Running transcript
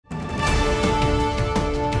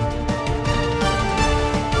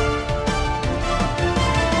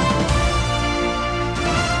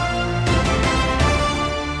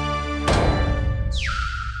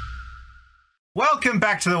Welcome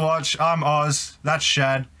back to The Watch. I'm Oz. That's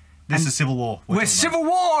Shad. This is Civil War. We're Civil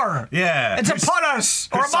War! Yeah. It's upon us!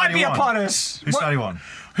 Or it might be upon us. Whose side are you on?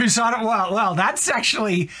 Whose side? Well, that's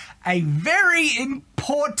actually a very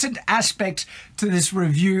important aspect to this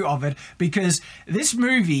review of it, because this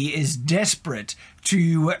movie is desperate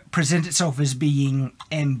to present itself as being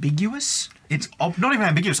ambiguous. It's not even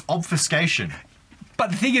ambiguous, obfuscation.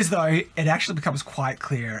 But the thing is, though, it actually becomes quite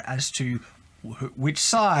clear as to which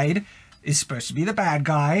side is supposed to be the bad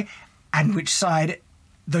guy and which side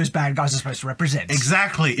those bad guys are supposed to represent.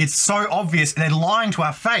 Exactly. It's so obvious, and they're lying to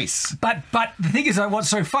our face. But the thing is, what's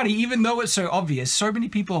so funny, even though it's so obvious, so many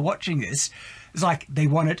people are watching this, it's like they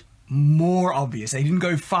want it more obvious. They didn't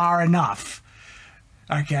go far enough.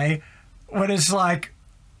 Okay? When it's like,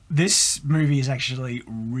 this movie is actually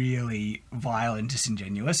really vile and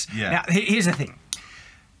disingenuous. Yeah. Now, here's the thing.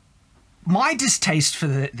 My distaste for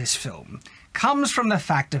this film comes from the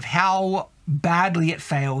fact of how badly it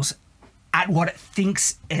fails at what it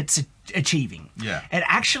thinks it's achieving. Yeah. It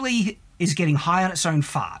actually is getting high on its own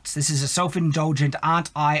farts. This is a self-indulgent,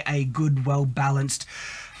 aren't I a good, well-balanced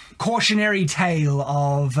cautionary tale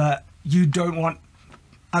of you don't want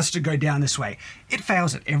us to go down this way. It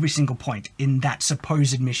fails at every single point in that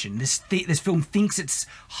supposed mission. This film thinks it's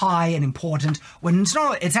high and important when it's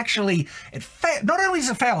not. It's actually, not only does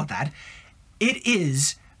it fail at that, it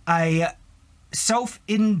is a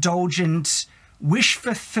self-indulgent, wish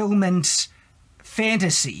fulfillment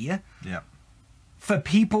fantasy for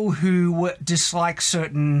people who dislike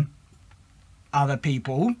certain other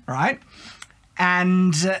people, right?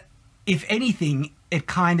 And if anything, it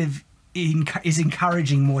kind of is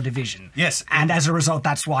encouraging more division. Yes. And as a result,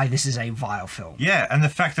 that's why this is a vile film. Yeah, and the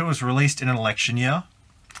fact that it was released in an election year.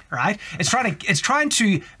 Right? It's trying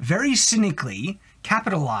to very cynically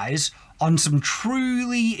capitalize on some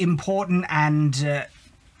truly important and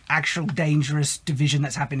actual dangerous division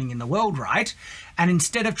that's happening in the world, right? And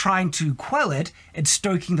instead of trying to quell it, it's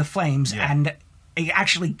stoking the flames and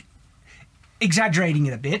actually exaggerating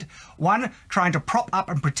it a bit. One, trying to prop up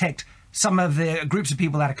and protect some of the groups of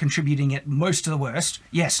people that are contributing it most to the worst.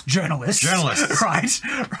 Yes, journalists. Journalists. Right.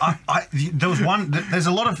 There was one. There's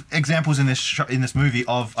a lot of examples in this movie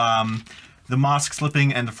of the mask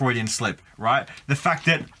slipping and the Freudian slip, right? The fact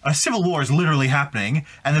that a civil war is literally happening,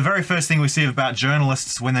 and the very first thing we see about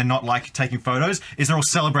journalists when they're not like taking photos is they're all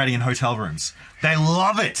celebrating in hotel rooms. They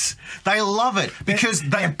love it. They love it because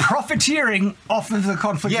they're profiteering off of the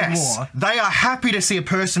conflict and war. They are happy to see a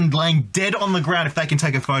person laying dead on the ground if they can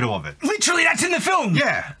take a photo of it. Literally, that's in the film.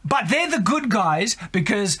 Yeah. But they're the good guys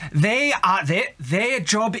because their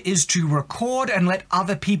job is to record and let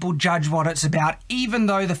other people judge what it's about, even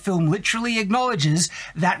though the film literally acknowledges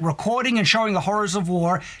that recording and showing the horrors of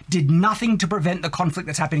war did nothing to prevent the conflict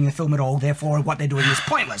that's happening in the film at all. Therefore, what they're doing is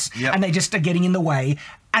pointless. And they just are getting in the way.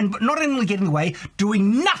 And not only getting in the way,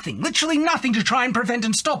 doing nothing, literally nothing to try and prevent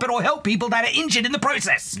and stop it or help people that are injured in the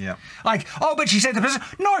process. Yeah. Like, oh, but she said the person,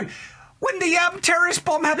 no, when the terrorist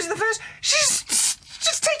bomb happens in the first, she's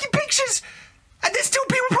just taking pictures. And there's still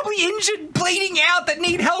people probably injured, bleeding out that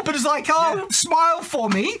need help. And it's like, oh, smile for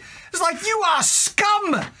me. It's like, you are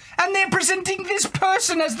scum. And they're presenting this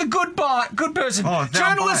person as the good person. Oh,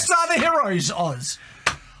 journalists are the heroes, Oz.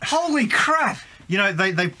 Holy crap. You know,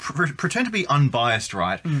 they pretend to be unbiased,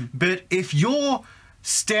 right? But if you're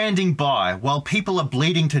standing by while people are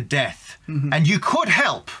bleeding to death and you could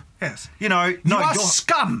help, you know, you are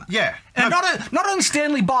scum. Yeah. And not only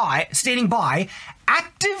standing by,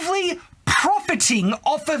 actively profiting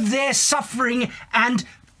off of their suffering and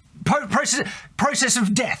process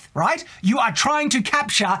of death, right? You are trying to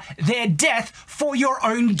capture their death for your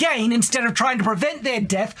own gain instead of trying to prevent their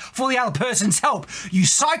death for the other person's help. You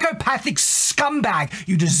psychopathic scumbag.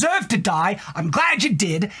 You deserve to die. I'm glad you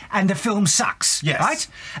did, and the film sucks. Yes. Right?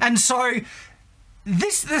 And so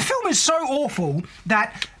the film is so awful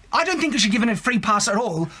that I don't think we should give it a free pass at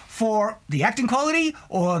all for the acting quality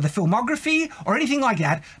or the filmography or anything like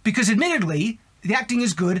that, because admittedly, the acting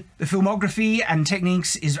is good, the filmography and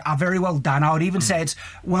techniques are very well done. I would even say it's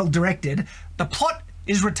well directed. The plot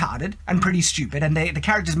is retarded and pretty stupid, and the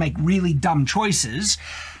characters make really dumb choices.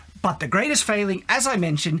 But the greatest failing, as I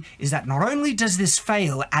mentioned, is that not only does this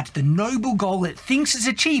fail at the noble goal it thinks it's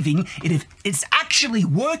achieving, it's actually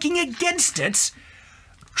working against it,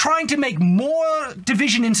 trying to make more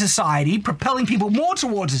division in society, propelling people more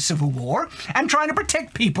towards a civil war, and trying to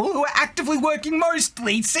protect people who are actively working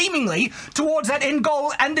mostly, seemingly, towards that end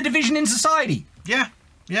goal and the division in society. Yeah.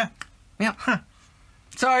 Huh.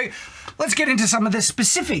 So, let's get into some of the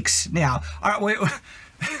specifics now. All right,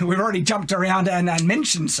 we've already jumped around and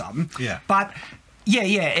mentioned some. Yeah. But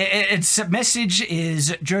Its message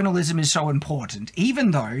is journalism is so important,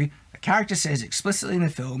 even though the character says explicitly in the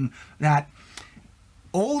film that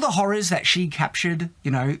all the horrors that she captured,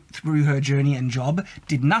 through her journey and job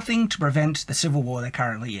did nothing to prevent the civil war they're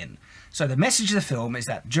currently in. So the message of the film is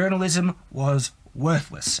that journalism was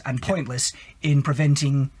worthless and pointless in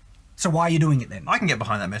preventing... So why are you doing it then? I can get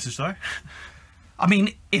behind that message, though. I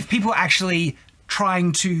mean, if people are actually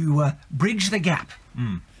trying to bridge the gap...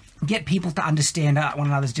 get people to understand one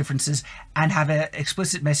another's differences and have an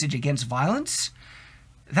explicit message against violence,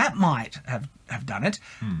 that might have done it.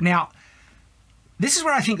 Now, this is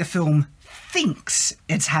where I think the film thinks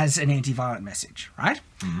it has an anti-violent message, right?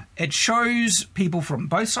 It shows people from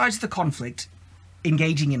both sides of the conflict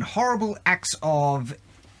engaging in horrible acts of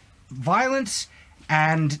violence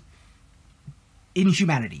and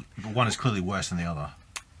inhumanity. But one is clearly worse than the other.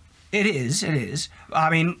 It is.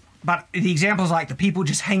 I mean... But the examples like the people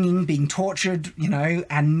just hanging, being tortured,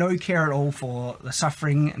 and no care at all for the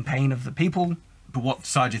suffering and pain of the people. But what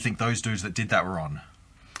side do you think those dudes that did that were on?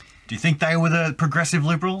 Do you think they were the progressive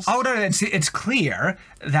liberals? Oh, no, it's clear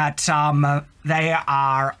that they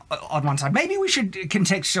are on one side. Maybe we should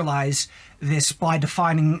contextualize this by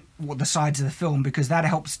defining what the sides of the film, because that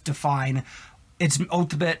helps define its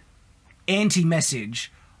ultimate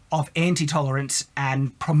anti-message of anti-tolerance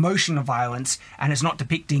and promotion of violence, and it's not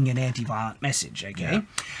depicting an anti-violent message, okay? Yeah.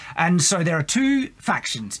 And so there are two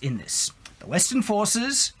factions in this. The Western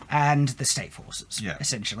forces and the state forces,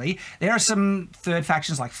 essentially. There are some third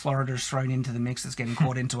factions, like Florida's thrown into the mix that's getting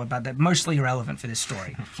caught into it, but they're mostly irrelevant for this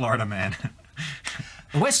story. Florida man.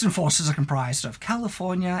 The Western forces are comprised of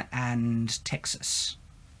California and Texas.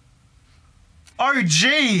 Oh,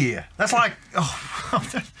 gee! That's like...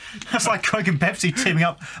 that's like Coke and Pepsi teaming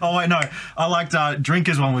up. Oh, wait, no. I liked...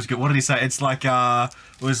 Drinker's one was good. What did he say? It's like... it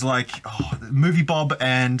was like... Movie Bob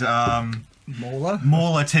and...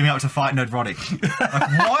 Mauler teaming up to fight Nerdrotic. Like,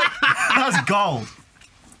 what? That's gold.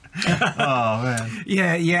 Oh, man.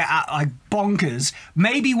 Yeah, like bonkers.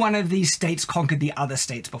 Maybe one of these states conquered the other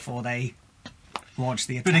states before they launched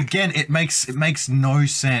the attack. But again, it makes no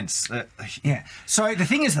sense. Yeah. So the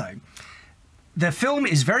thing is, though... The film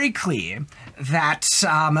is very clear that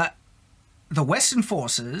the Western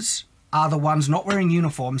forces are the ones not wearing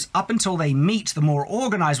uniforms up until they meet the more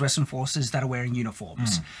organised Western forces that are wearing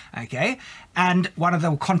uniforms, okay? And one of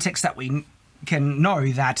the contexts that we can know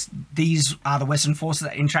that these are the Western forces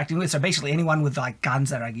that are interacting with, so basically anyone with like guns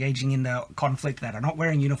that are engaging in the conflict that are not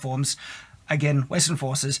wearing uniforms, again, Western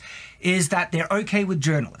forces, is that they're okay with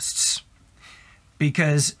journalists.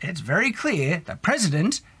 Because it's very clear the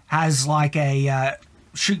president has like a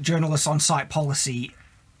shoot journalists on sight policy.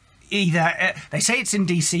 Either they say it's in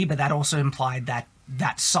DC, but that also implied that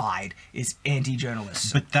that side is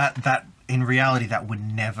anti-journalists. But that in reality that would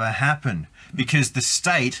never happen, because the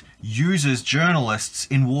state uses journalists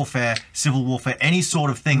in warfare, civil warfare, any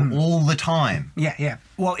sort of thing all the time. Yeah.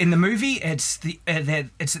 Well, in the movie, it's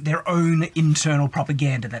their own internal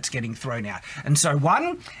propaganda that's getting thrown out, and so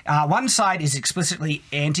one side is explicitly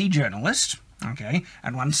anti-journalist. Okay,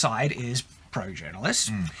 and one side is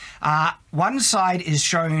pro-journalist. One side is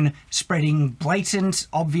shown spreading blatant,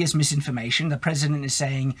 obvious misinformation. The president is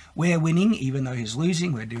saying, we're winning, even though he's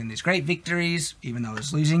losing. We're doing these great victories, even though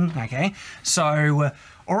he's losing. Okay, so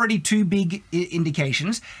already two big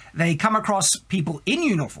indications. They come across people in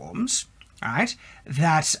uniforms, right,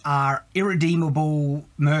 that are irredeemable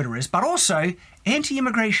murderers, but also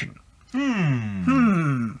anti-immigration.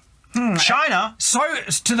 China? So,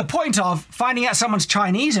 to the point of finding out someone's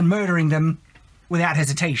Chinese and murdering them without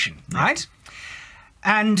hesitation, right?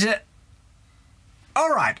 And,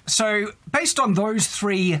 all right, so based on those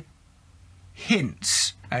three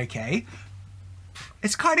hints, okay,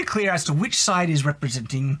 it's kind of clear as to which side is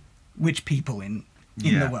representing which people in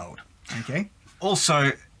the world, okay?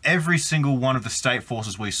 Also, every single one of the state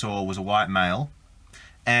forces we saw was a white male.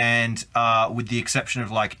 And with the exception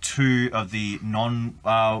of like two of the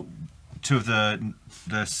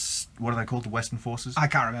what are they called? The Western forces? I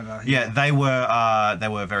can't remember. Yeah, they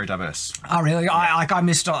were very diverse. Oh, really? I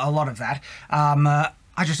missed a lot of that. I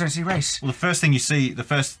just don't see race. Well, the first thing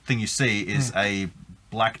you see is a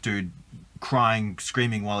black dude crying,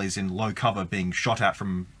 screaming while he's in low cover, being shot at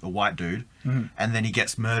from a white dude, and then he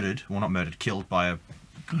gets murdered. Well, not murdered, killed by a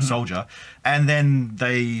soldier, and then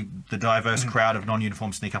the diverse crowd of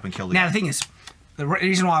non-uniformed sneak up and kill the guy. Now the thing is, the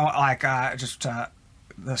reason why I like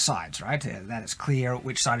the sides, right? That it's clear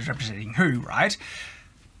which side is representing who, right?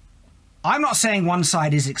 I'm not saying one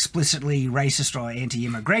side is explicitly racist or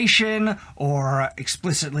anti-immigration or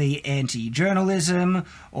explicitly anti-journalism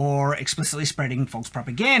or explicitly spreading false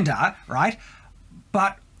propaganda, right?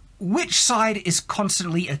 But which side is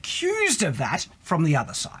constantly accused of that from the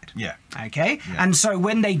other side. Yeah. Okay? Yeah. And so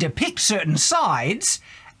when they depict certain sides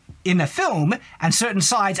in a film, and certain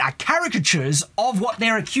sides are caricatures of what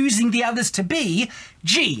they're accusing the others to be,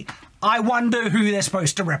 gee, I wonder who they're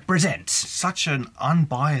supposed to represent. Such an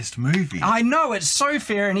unbiased movie. I know, it's so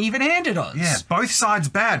fair and even-handed, Oz. Yeah, both sides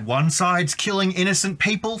bad. One side's killing innocent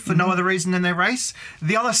people for no other reason than their race.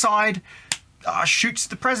 The other side shoots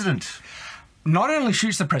the president. Not only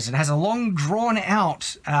shoots the president, has a long,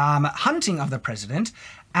 drawn-out hunting of the president,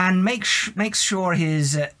 and makes sure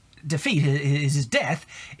his defeat, his death,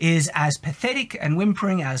 is as pathetic and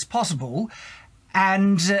whimpering as possible,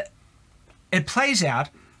 and it plays out.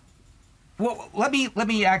 Well, let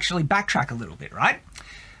me actually backtrack a little bit, right?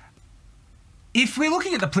 If we're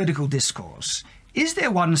looking at the political discourse, is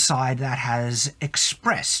there one side that has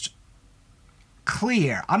expressed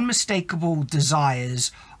clear, unmistakable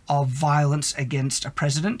desires of violence against a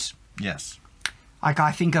president? Yes. Like,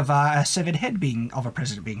 I think of a severed head of a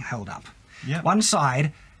president being held up. Yeah. One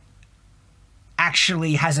side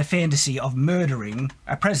actually has a fantasy of murdering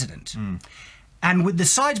a president. And with the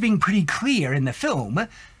sides being pretty clear in the film,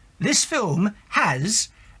 this film has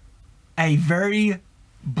a very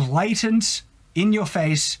blatant,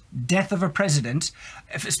 in-your-face death of a president,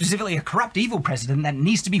 specifically a corrupt, evil president that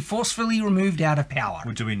needs to be forcefully removed out of power.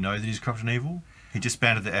 Well, do we know that he's corrupt and evil? He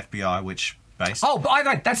disbanded the FBI, which based... Oh, but I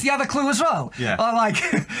know, that's the other clue as well. Yeah. Like,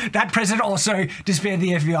 that president also disbanded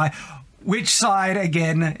the FBI. Which side,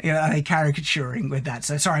 again, are they caricaturing with that?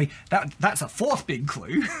 So, sorry, that's a fourth big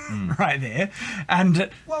clue right there. And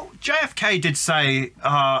well, JFK did say,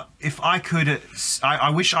 if I could... I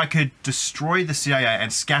wish I could destroy the CIA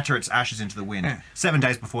and scatter its ashes into the wind 7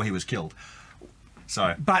 days before he was killed.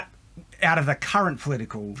 So... But out of the current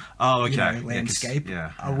political landscape,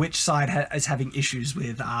 which side is having issues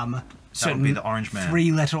with certain be the Orange Man.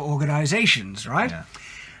 three-letter organizations, right? Yeah.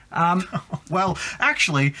 Well,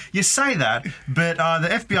 actually, you say that, but the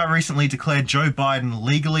FBI recently declared Joe Biden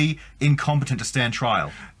legally incompetent to stand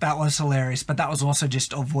trial. That was hilarious, but that was also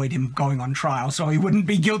just to avoid him going on trial, so he wouldn't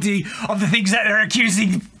be guilty of the things that they're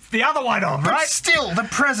accusing the other one of, right? But still, the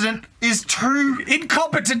president is too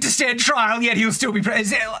incompetent to stand trial, yet he'll still be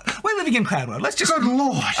president. We're living in cloud world. Let's just... Good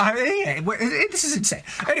Lord. This is insane.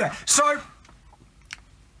 Anyway, so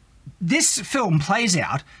this film plays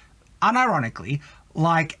out, unironically,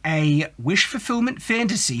 like a wish fulfillment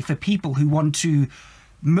fantasy for people who want to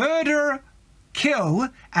murder, kill,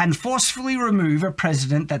 and forcefully remove a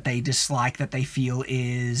president that they dislike, that they feel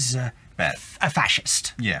is bad, a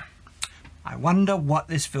fascist. Yeah. I wonder what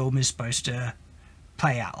this film is supposed to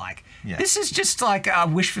play out like. Yeah. This is just like a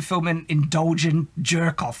wish fulfillment, indulgent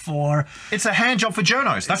jerk-off for... It's a hand job for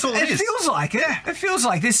journos. That's all it is. It feels like it. It feels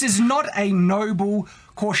like this is not a noble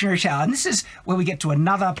cautionary tale. And this is where we get to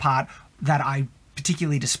another part that I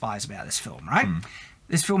particularly despise about this film, right?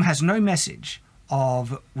 This film has no message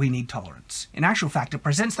of we need tolerance. In actual fact, it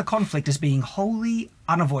presents the conflict as being wholly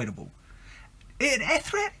unavoidable.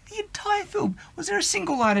 Throughout the entire film, was there a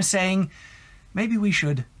single line of saying, maybe we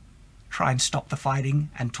should try and stop the fighting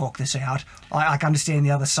and talk this out, like understand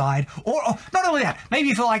the other side? Or not only that, maybe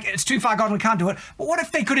you feel like it's too far gone, we can't do it, but what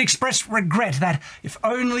if they could express regret that if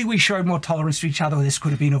only we showed more tolerance to each other, this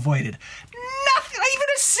could have been avoided? Nothing, even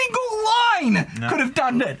a single line could have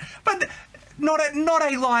done it. But not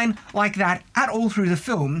a line like that at all through the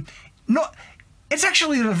film. It's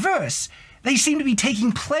actually the reverse. They seem to be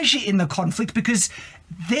taking pleasure in the conflict because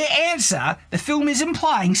their answer, the film is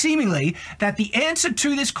implying, seemingly, that the answer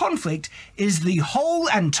to this conflict is the whole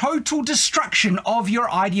and total destruction of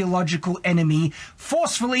your ideological enemy,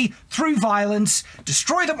 forcefully, through violence,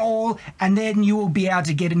 destroy them all, and then you will be able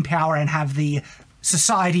to get in power and have the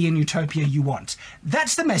society and utopia you want.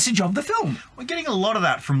 That's the message of the film. We're getting a lot of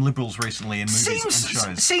that from liberals recently in movies and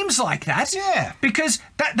shows. Seems like that. Yeah. Because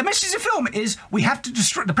the message of the film is we have to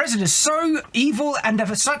destroy... The president is so evil and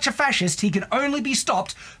such a fascist, he can only be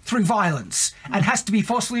stopped through violence and has to be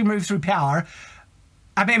forcefully removed through power.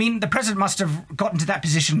 I mean, the president must have gotten to that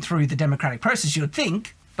position through the democratic process, you would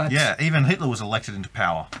think. But yeah, even Hitler was elected into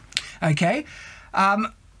power. Okay.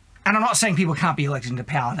 And I'm not saying people can't be elected into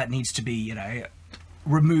power. That needs to be,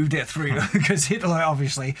 removed it through, because Hitler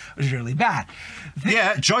obviously was really bad.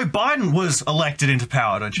 Yeah, Joe Biden was elected into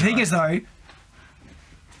power, don't you know? The thing is, though,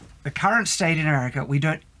 the current state in America, we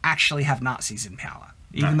don't actually have Nazis in power,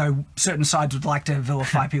 even though certain sides would like to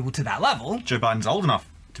vilify people to that level. Joe Biden's old enough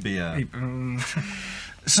to be a...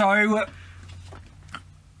 So,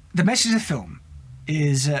 the message of the film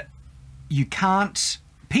is you can't...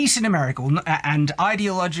 Peace in America and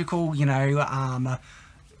ideological,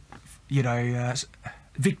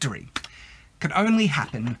 victory can only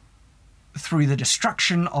happen through the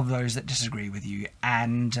destruction of those that disagree with you,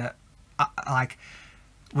 and like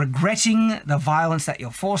regretting the violence that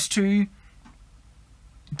you're forced to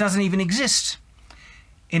doesn't even exist.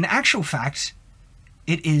 In actual fact,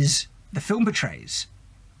 it is, the film portrays,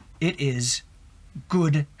 it is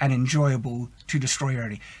good and enjoyable to destroy your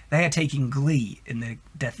enemy. They are taking glee in the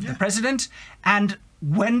death of the president, and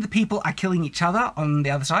when the people are killing each other on the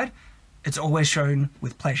other side, it's always shown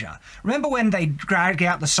with pleasure. Remember when they drag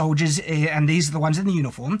out the soldiers, and these are the ones in the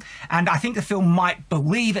uniform, and I think the film might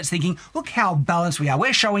believe it's thinking, look how balanced we are.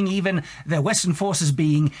 We're showing even the Western forces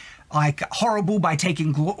being like horrible by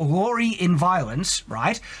taking glory in violence,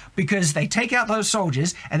 right? Because they take out those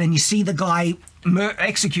soldiers, and then you see the guy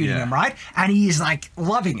executing them, right? And he is like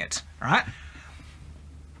loving it, right?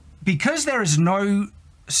 Because there is no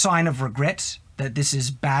sign of regret that this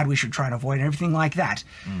is bad, we should try and avoid, and everything like that.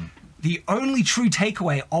 The only true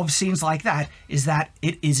takeaway of scenes like that is that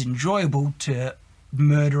it is enjoyable to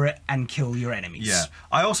murder it and kill your enemies. Yeah.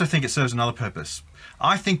 I also think it serves another purpose.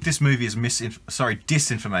 I think this movie is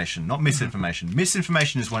disinformation, not misinformation.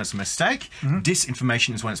 Misinformation is when it's a mistake.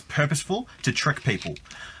 Disinformation is when it's purposeful to trick people.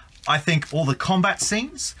 I think all the combat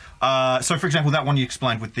scenes, so for example, that one you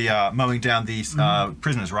explained with the mowing down these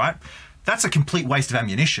prisoners, right? That's a complete waste of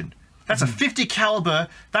ammunition. That's a 50 caliber.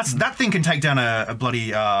 That thing can take down a bloody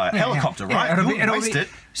helicopter, right? It'll waste it.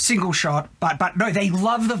 Single shot, but no, they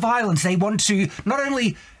love the violence. They want to not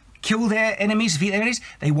only kill their enemies, defeat their enemies,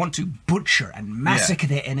 they want to butcher and massacre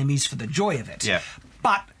their enemies for the joy of it. Yeah.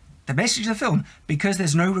 But the message of the film, because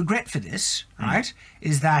there's no regret for this, right,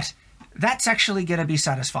 is that that's actually going to be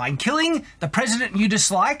satisfying. Killing the president you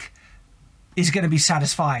dislike is going to be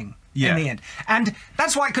satisfying. In the end. And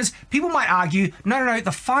that's why, because people might argue, no,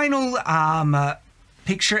 the final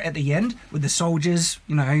picture at the end with the soldiers,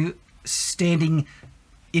 you know, standing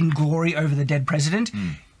in glory over the dead president,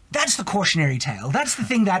 that's the cautionary tale. That's the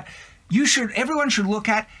thing that everyone should look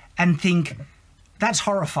at and think, that's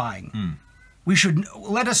horrifying.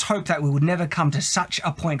 Let us hope that we would never come to such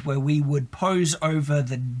a point where we would pose over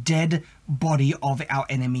the dead body of our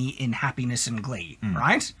enemy in happiness and glee,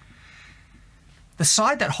 right? The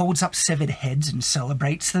side that holds up severed heads and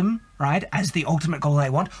celebrates them, right, as the ultimate goal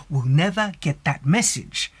they want, will never get that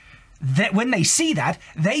message. That when they see that,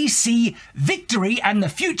 they see victory and the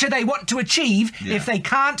future they want to achieve if they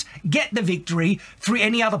can't get the victory through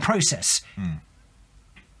any other process.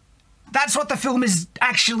 That's what the film is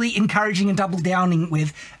actually encouraging and double downing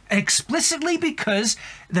with, explicitly, because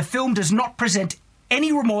the film does not present any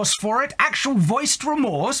remorse for it, actual voiced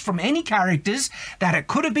remorse from any characters that it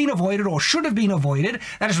could have been avoided or should have been avoided,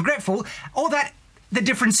 that is regretful, or that the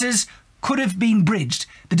differences could have been bridged.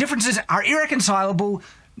 The differences are irreconcilable,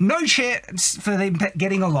 no chance for them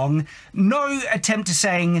getting along, no attempt to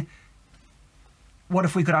saying, what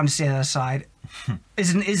if we could understand the other side?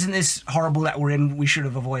 Isn't this horrible that we're in? We should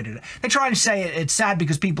have avoided it. They try and say it's sad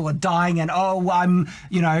because people are dying and,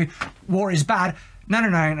 war is bad.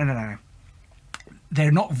 No. They're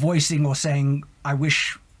not voicing or saying, I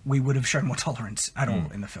wish we would have shown more tolerance at all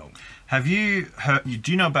in the film. Have you heard,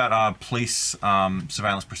 do you know about police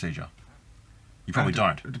surveillance procedure? You probably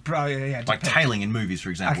don't. Like tailing in movies, for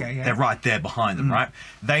example. Okay, they're right there behind them, right?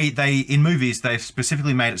 They in movies, they've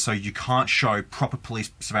specifically made it so you can't show proper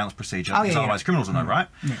police surveillance procedure, because otherwise criminals will know, right?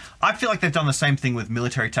 I feel like they've done the same thing with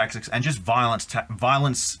military tactics and just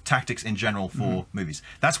violence tactics in general for movies.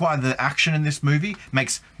 That's why the action in this movie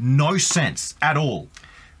makes no sense at all.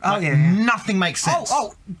 Nothing makes sense.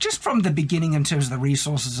 Just from the beginning in terms of the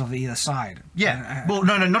resources of either side. Well,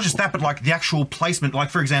 no, not just that, but like the actual placement. Like,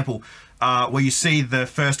 for example, where you see the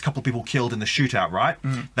first couple of people killed in the shootout, right?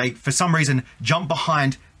 They, for some reason, jump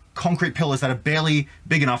behind concrete pillars that are barely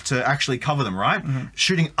big enough to actually cover them, right?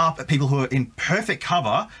 Shooting up at people who are in perfect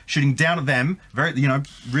cover, shooting down at them, very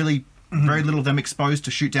little of them exposed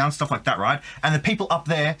to shoot down, stuff like that, right? And the people up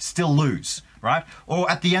there still lose. Right? Or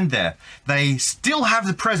at the end there, they still have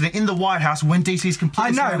the president in the White House when DC's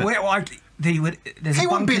completely surrounded. He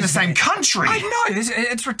wouldn't be in the same country. I know.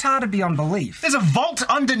 It's retarded beyond belief. There's a vault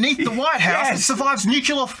underneath the White House that survives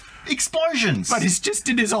nuclear explosions. But he's just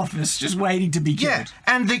in his office, just waiting to be killed.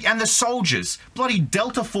 And the soldiers, bloody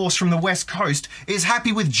Delta Force from the West Coast, is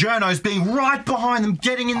happy with journos being right behind them,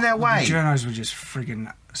 getting in their way. The journos were just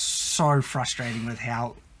friggin' so frustrating with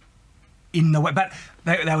how in the way. But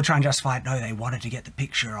They were trying to justify it. No, they wanted to get the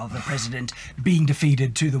picture of the president being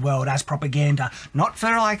defeated to the world as propaganda, not for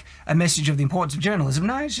like a message of the importance of journalism.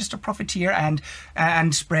 No, it's just to profiteer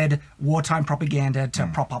and spread wartime propaganda to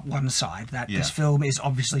prop up one side that this film is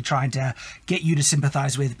obviously trying to get you to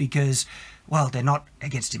sympathise with because, well, they're not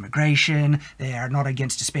against immigration, they're not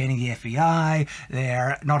against disbanding the FBI,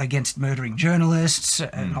 they're not against murdering journalists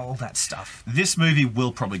and all that stuff. This movie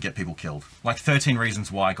will probably get people killed. Like 13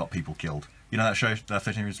 Reasons Why got people killed. You know that show,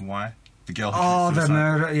 13 Reasons Why? The girl who the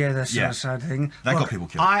murder, the suicide thing. That got people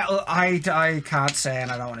killed. I can't say,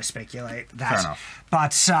 and I don't want to speculate that. Fair enough.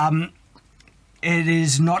 But it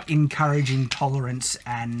is not encouraging tolerance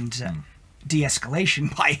and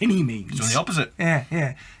de-escalation by any means. It's doing the opposite.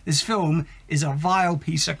 Yeah. This film is a vile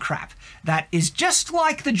piece of crap that is just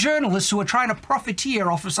like the journalists who are trying to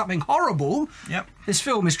profiteer off of something horrible. Yep. This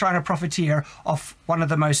film is trying to profiteer off one of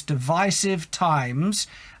the most divisive times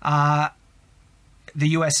the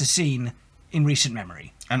US has seen in recent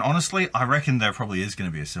memory. And honestly, I reckon there probably is going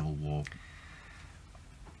to be a civil war.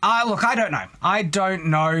 Look, I don't know.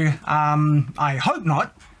 I hope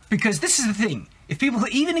not, because this is the thing.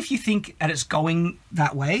 Even if you think that it's going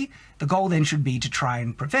that way, the goal then should be to try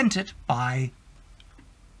and prevent it by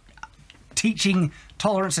teaching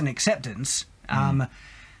tolerance and acceptance,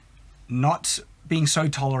 not being so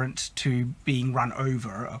tolerant to being run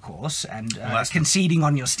over, of course, and conceding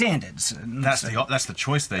on your standards. And that's the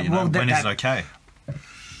choice there. When is it okay?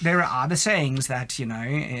 There are the sayings that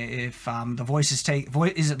if the voice is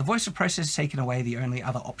the voice of protest is taken away, the only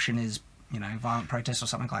other option is violent protest or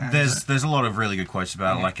something like that. There's a lot of really good quotes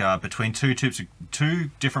about it, like between two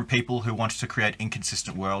different people who wanted to create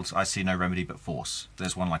inconsistent worlds, I see no remedy but force.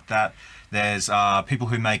 There's one like that. There's people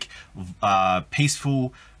who make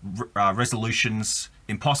peaceful resolutions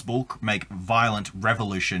impossible, make violent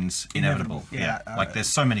revolutions inevitable. Yeah. Like there's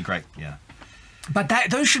so many great. Yeah. But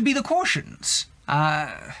those should be the cautions.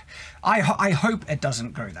 I hope it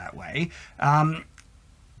doesn't go that way.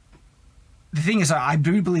 The thing is, I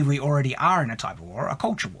do believe we already are in a type of war, a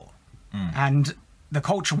culture war. And the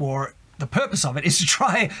culture war, the purpose of it is to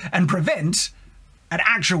try and prevent an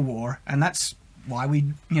actual war. And that's why we,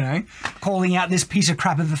 calling out this piece of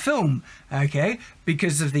crap of a film, okay?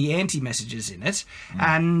 Because of the anti-messages in it.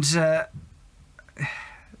 And,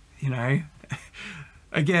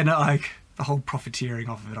 again, like, the whole profiteering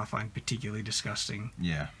off of it I find particularly disgusting.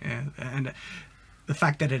 Yeah. And the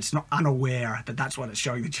fact that it's not unaware that that's what it's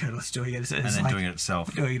showing the journalists doing it. And then doing it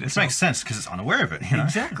itself. Which makes sense because it's unaware of it.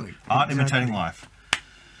 Exactly. Art imitating life.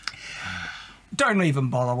 Don't even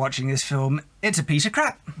bother watching this film. It's a piece of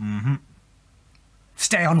crap.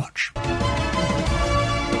 Stay on watch.